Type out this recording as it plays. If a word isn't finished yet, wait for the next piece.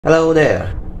Hello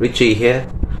there, Richie here.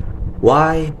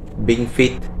 Why being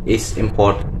fit is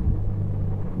important?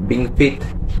 Being fit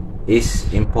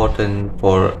is important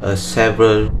for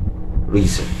several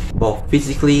reasons, both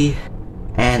physically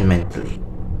and mentally.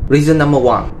 Reason number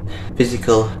one,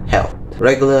 physical health.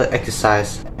 Regular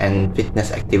exercise and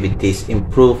fitness activities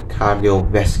improve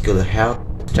cardiovascular health,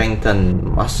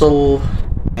 strengthen muscle,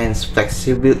 enhance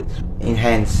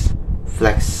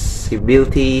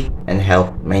flexibility, and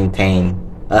help maintain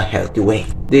a healthy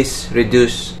weight. This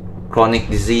reduces chronic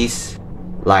disease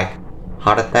like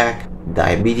heart attack,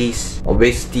 diabetes,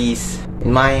 obesity.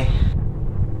 In my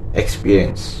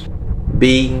experience,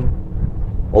 being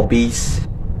obese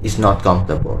is not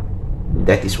comfortable.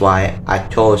 That is why I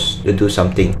chose to do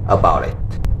something about it.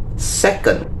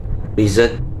 Second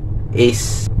reason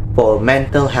is for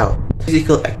mental health.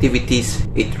 Physical activities,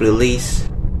 it releases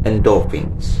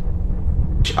endorphins,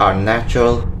 which are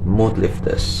natural mood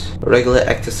lifters. Regular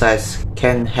exercise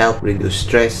can help reduce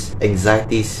stress,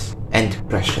 anxieties, and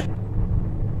depression.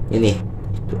 You need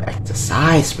to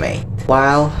exercise, mate.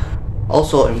 While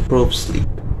also improve sleep,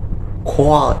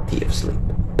 quality of sleep.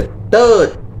 The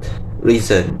third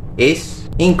reason is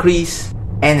increase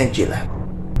energy level.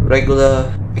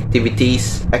 Regular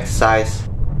activities, exercise,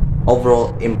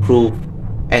 overall improve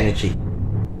energy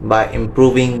by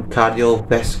improving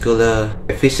cardiovascular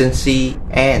efficiency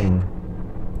and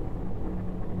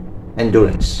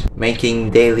endurance, making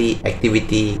daily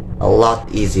activity a lot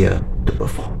easier to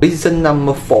perform. Reason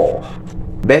number 4,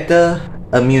 better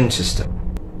immune system.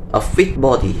 A fit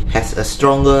body has a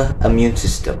stronger immune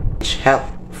system, which help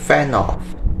fend off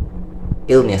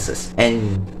illnesses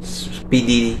and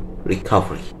speedy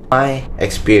recovery. My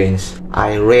experience,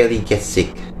 I rarely get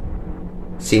sick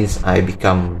since I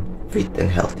become fit and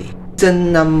healthy.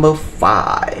 Reason number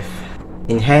 5,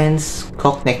 enhance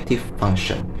cognitive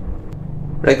function.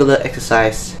 Regular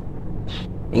exercise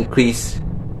increase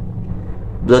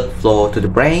blood flow to the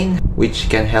brain,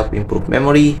 which can help improve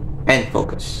memory and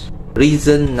focus.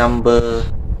 Reason number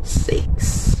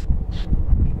 6,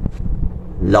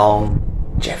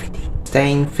 longevity.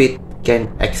 Staying fit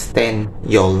can extend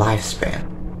your lifespan.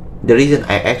 The reason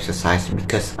I exercise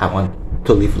because I want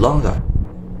to live longer.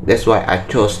 That's why I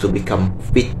chose to become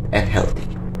fit and healthy.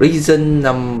 Reason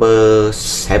number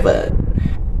 7,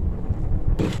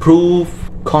 improve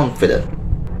confidence.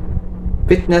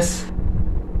 Fitness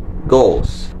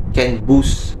goals can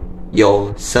boost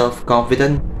your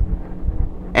self-confidence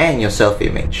and your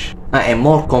self-image. I am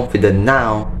more confident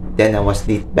now than I was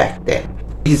back then.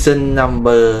 Reason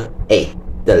number 8,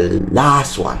 the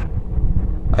last one.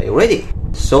 Are you ready?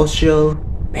 Social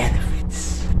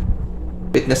benefits.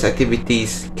 Fitness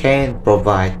activities can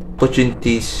provide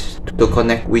opportunities to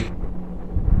connect with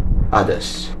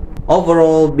others.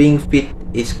 Overall, being fit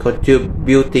is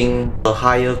contributing a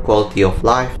higher quality of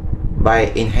life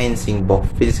by enhancing both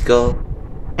physical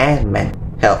and mental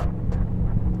health,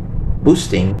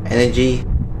 boosting energy,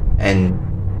 and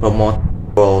promote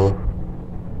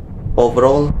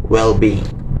overall well-being.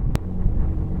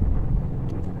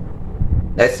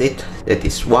 That's it. That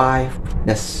is why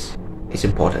fitness is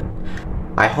important.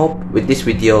 I hope with this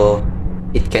video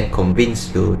it can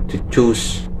convince you to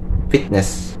choose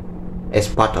fitness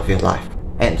as part of your life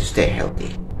and to stay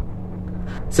healthy.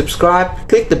 Subscribe,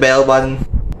 click the bell button,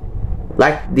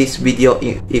 like this video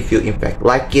if you in fact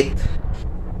like it.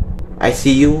 I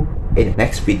see you in the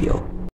next video.